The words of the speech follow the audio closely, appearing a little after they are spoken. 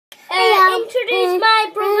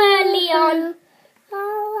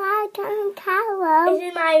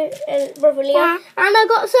my brother Leon. And I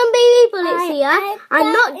got some BB bullets here.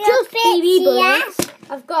 And not just BB bullets.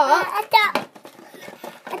 I've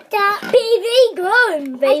got BB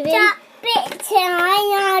gun, baby. Bits and I'm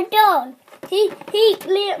not done.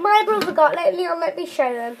 My brother got. Let me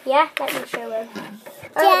show them. Yeah, let me show them.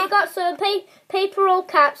 We got some paper roll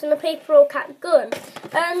caps and a paper roll cap gun. So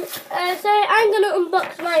I'm gonna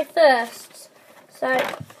unbox mine first. So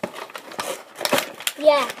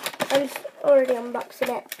yeah, I'm already unboxing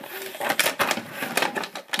it.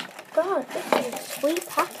 God, this is a sweet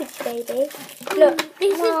package, baby. Look,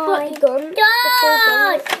 this is body gun.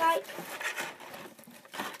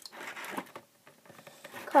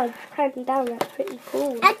 God, handing down, that's pretty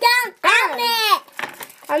cool. I don't have it.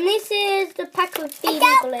 And this is the pack of BB bullets.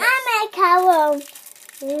 I don't have it, Carol.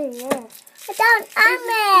 Yeah. I don't have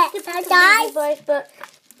This is the pack of BB bullets, but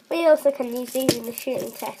we also can use these in the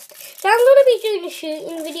shooting test. So I'm going to be doing a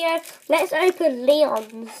shooting video. Let's open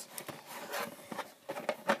Leon's.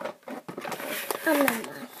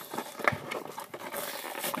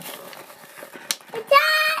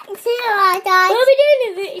 We'll be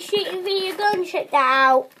doing a shooting video. Go and check that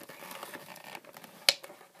out.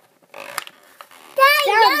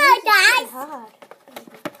 Hard.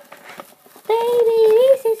 Baby,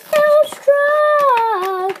 this is so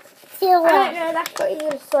strong. I don't know, that's not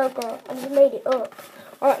even so good. I just made it up.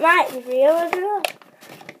 Or it might be real, I don't know.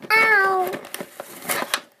 Ow.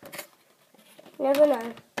 Never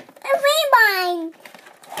know. Mine.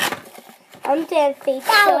 I'm David.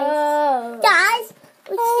 Guys,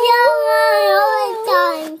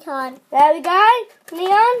 there we go.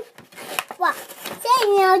 Leon. What? Say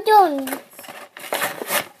no, don't.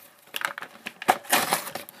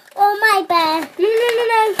 Oh, my bear.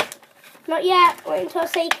 No. Not yet. Wait until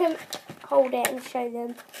so you can hold it and show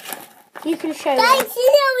them. You can show them. Guys,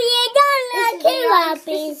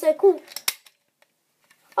 This is so cool.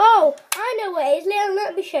 Oh, I know what it is. Leon,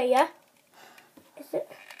 let me show you. Is it?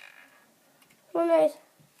 One of those.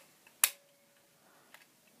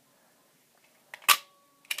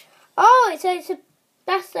 Oh,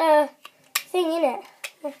 that's a thing, innit?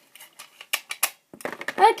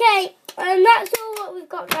 Okay, and that's all what we've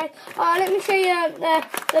got, guys. Oh, let me show you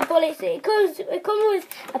the bullets. It comes with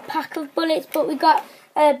a pack of bullets, but we got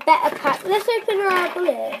a better pack. Let's open our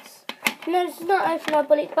bullets. No, let's not open our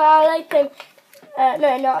bullets, but I'll open.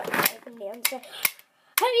 No, not open the answer.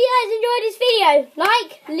 Hope you guys enjoyed this video.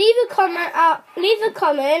 Like, leave a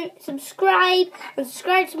comment, subscribe, and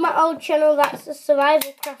subscribe to my old channel. That's the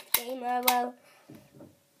Survival Craft game. Well,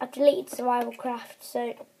 I've deleted Survival Craft,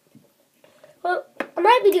 so well, I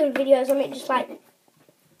might be doing videos on it, just like,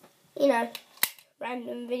 you know,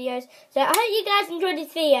 random videos. So I hope you guys enjoyed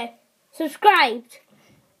this video. Subscribe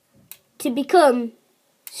to become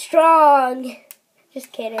strong.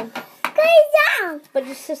 Just kidding. But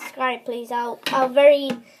just subscribe, please. I'll very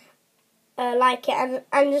like it,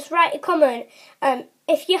 and just write a comment.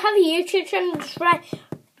 If you have a YouTube channel, just write.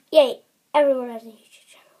 Yeah, everyone has a YouTube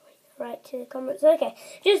channel. Write to the comments. Okay,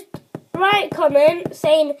 just write a comment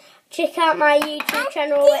saying check out my YouTube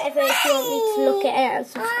channel or whatever if you want me to look at it and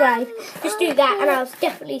subscribe. Just do that, and I'll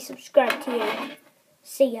definitely subscribe to you.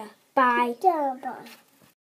 See ya. Bye. Bye.